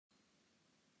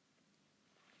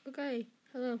Okay,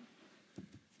 hello.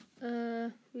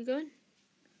 We going?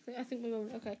 I think we're going.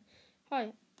 Okay.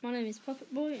 Hi, my name is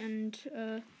Puppet Boy, and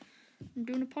I'm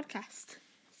doing a podcast.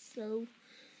 So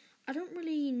I don't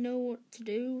really know what to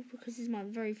do because this is my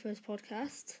very first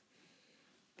podcast.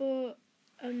 But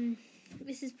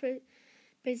this is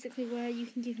basically where you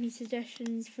can give me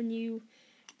suggestions for new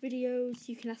videos.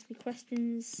 You can ask me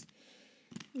questions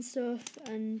and stuff,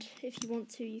 and if you want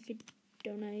to, you could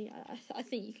donate. I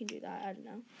think you can do that. I don't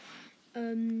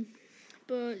know.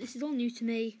 But this is all new to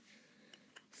me,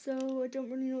 so I don't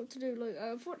really know what to do. Like,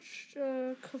 I've watched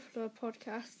a couple of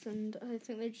podcasts, and I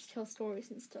think they just tell stories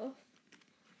and stuff.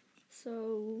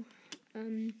 So,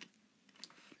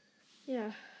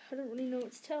 yeah, I don't really know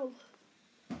what to tell.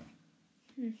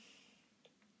 I'm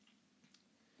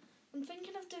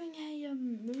thinking of doing a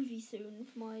movie soon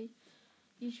for my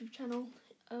YouTube channel.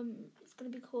 It's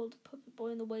going to be called Puppet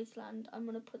Boy in the Wasteland. I'm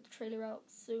going to put the trailer out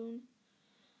soon.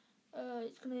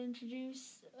 It's going to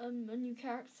introduce a new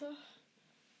character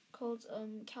called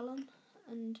Callum,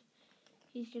 and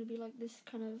he's going to be like this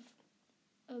kind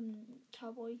of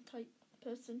cowboy type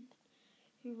person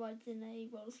who rides in a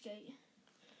roller skate,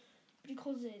 but he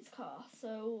calls it his car.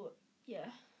 So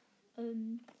yeah,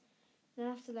 then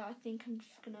after that I think I'm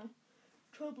just going to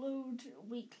try upload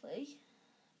weekly,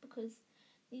 because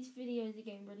these videos are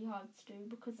getting really hard to do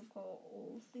because I've got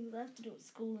all the things I have to do at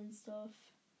school and stuff.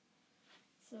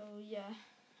 So yeah,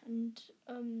 and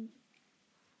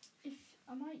if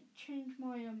I might change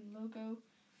my logo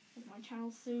of my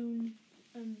channel soon,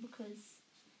 because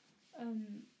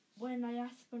when I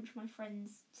ask a bunch of my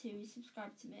friends to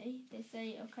subscribe to me, they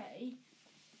say okay,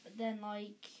 but then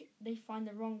like they find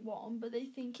the wrong one, but they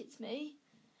think it's me,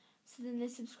 so then they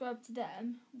subscribe to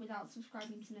them without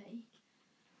subscribing to me.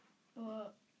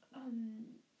 But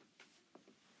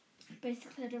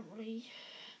basically I don't really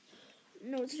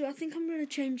know what to do. I think I'm gonna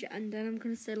change it, and then I'm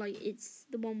gonna say like it's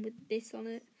the one with this on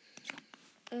it,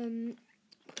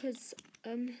 because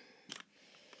I'm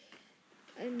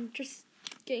just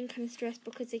getting kind of stressed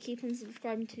because they keep on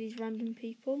subscribing to these random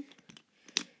people,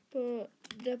 but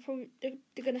they're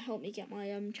gonna help me get my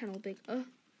channel bigger.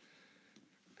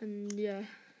 And yeah,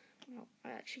 well, I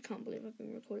actually can't believe I've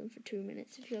been recording for 2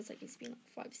 minutes. It feels like it's been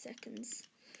like 5 seconds.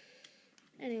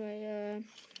 Anyway,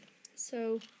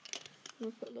 so I'm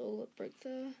gonna put a little break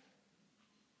there.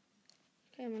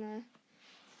 Okay, I'm gonna.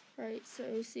 Right,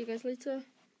 so see you guys later.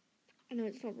 I know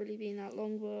it's not really been that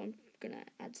long, but I'm gonna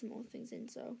add some more things in,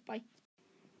 so bye.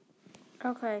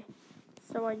 Okay,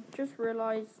 so I just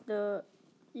realised that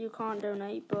you can't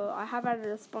donate, but I have added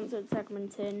a sponsored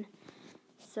segment in,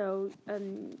 so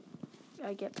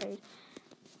I get paid.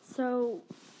 So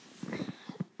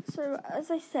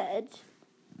as I said,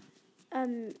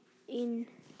 in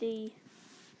the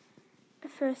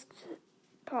first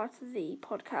part of the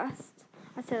podcast,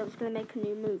 I said I was going to make a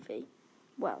new movie.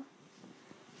 Well,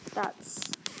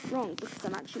 that's wrong, because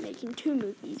I'm actually making 2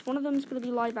 movies. One of them is going to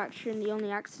be live action. The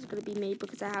only actor is going to be me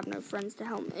because I have no friends to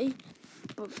help me.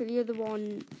 But for the other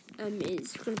one,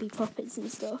 it's going to be puppets and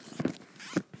stuff.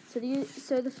 So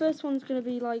the first one's going to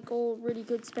be like all really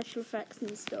good special effects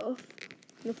and stuff.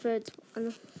 And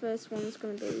the first one's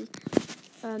going to be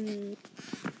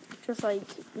just like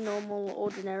normal,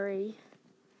 ordinary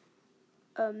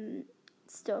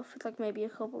stuff with like maybe a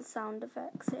couple sound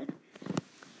effects in.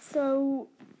 So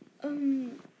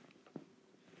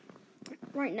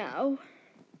right now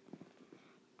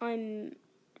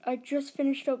I just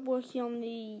finished up working on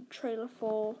the trailer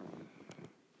for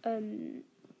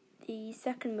the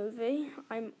second movie.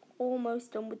 I'm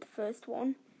almost done with the first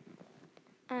one,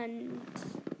 and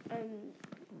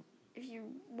if you're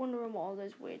wondering what all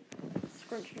those weird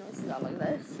scrunchy noises are like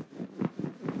this,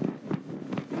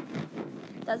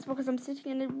 that's because I'm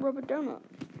sitting in a rubber donut.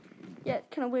 Yeah, it's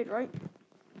kind of weird, right?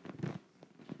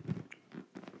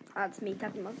 That's me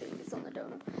tapping my fingers on the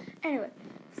donut. Anyway,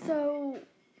 so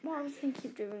what I was thinking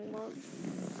of doing was,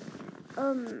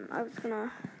 I was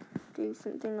gonna do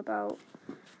something about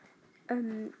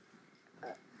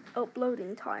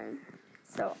uploading time.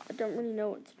 So I don't really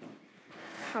know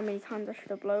how many times I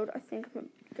should upload. I think I'm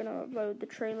gonna upload the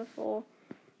trailer for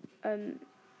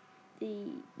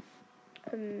the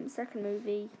second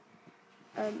movie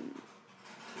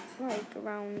like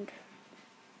around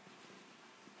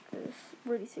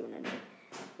really soon, and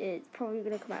it's probably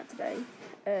going to come out today,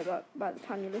 but by the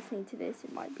time you're listening to this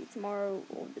it might be tomorrow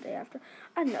or the day after.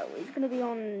 I don't know, it's going to be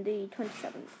on the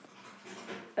 27th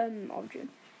of June.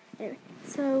 Anyway,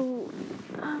 so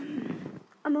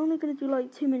I'm only going to do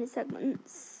like 2-minute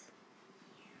segments,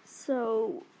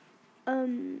 so I've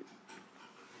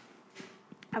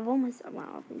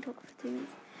been talking for 2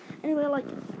 minutes. Anyway, like,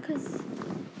 because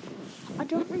I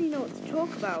don't really know what to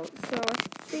talk about, so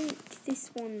I think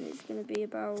this one is going to be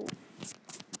about.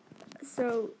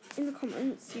 So in the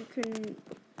comments, you can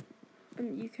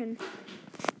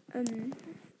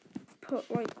put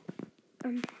like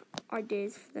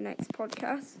ideas for the next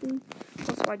podcast and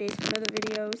also ideas for other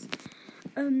videos.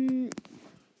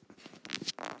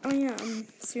 I am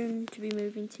soon to be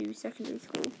moving to secondary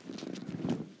school.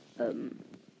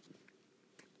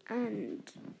 And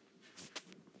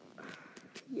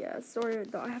yeah, sorry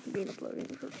that I haven't been uploading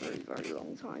for a very, very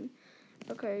long time.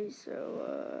 Okay,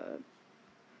 so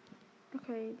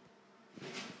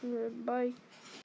bye.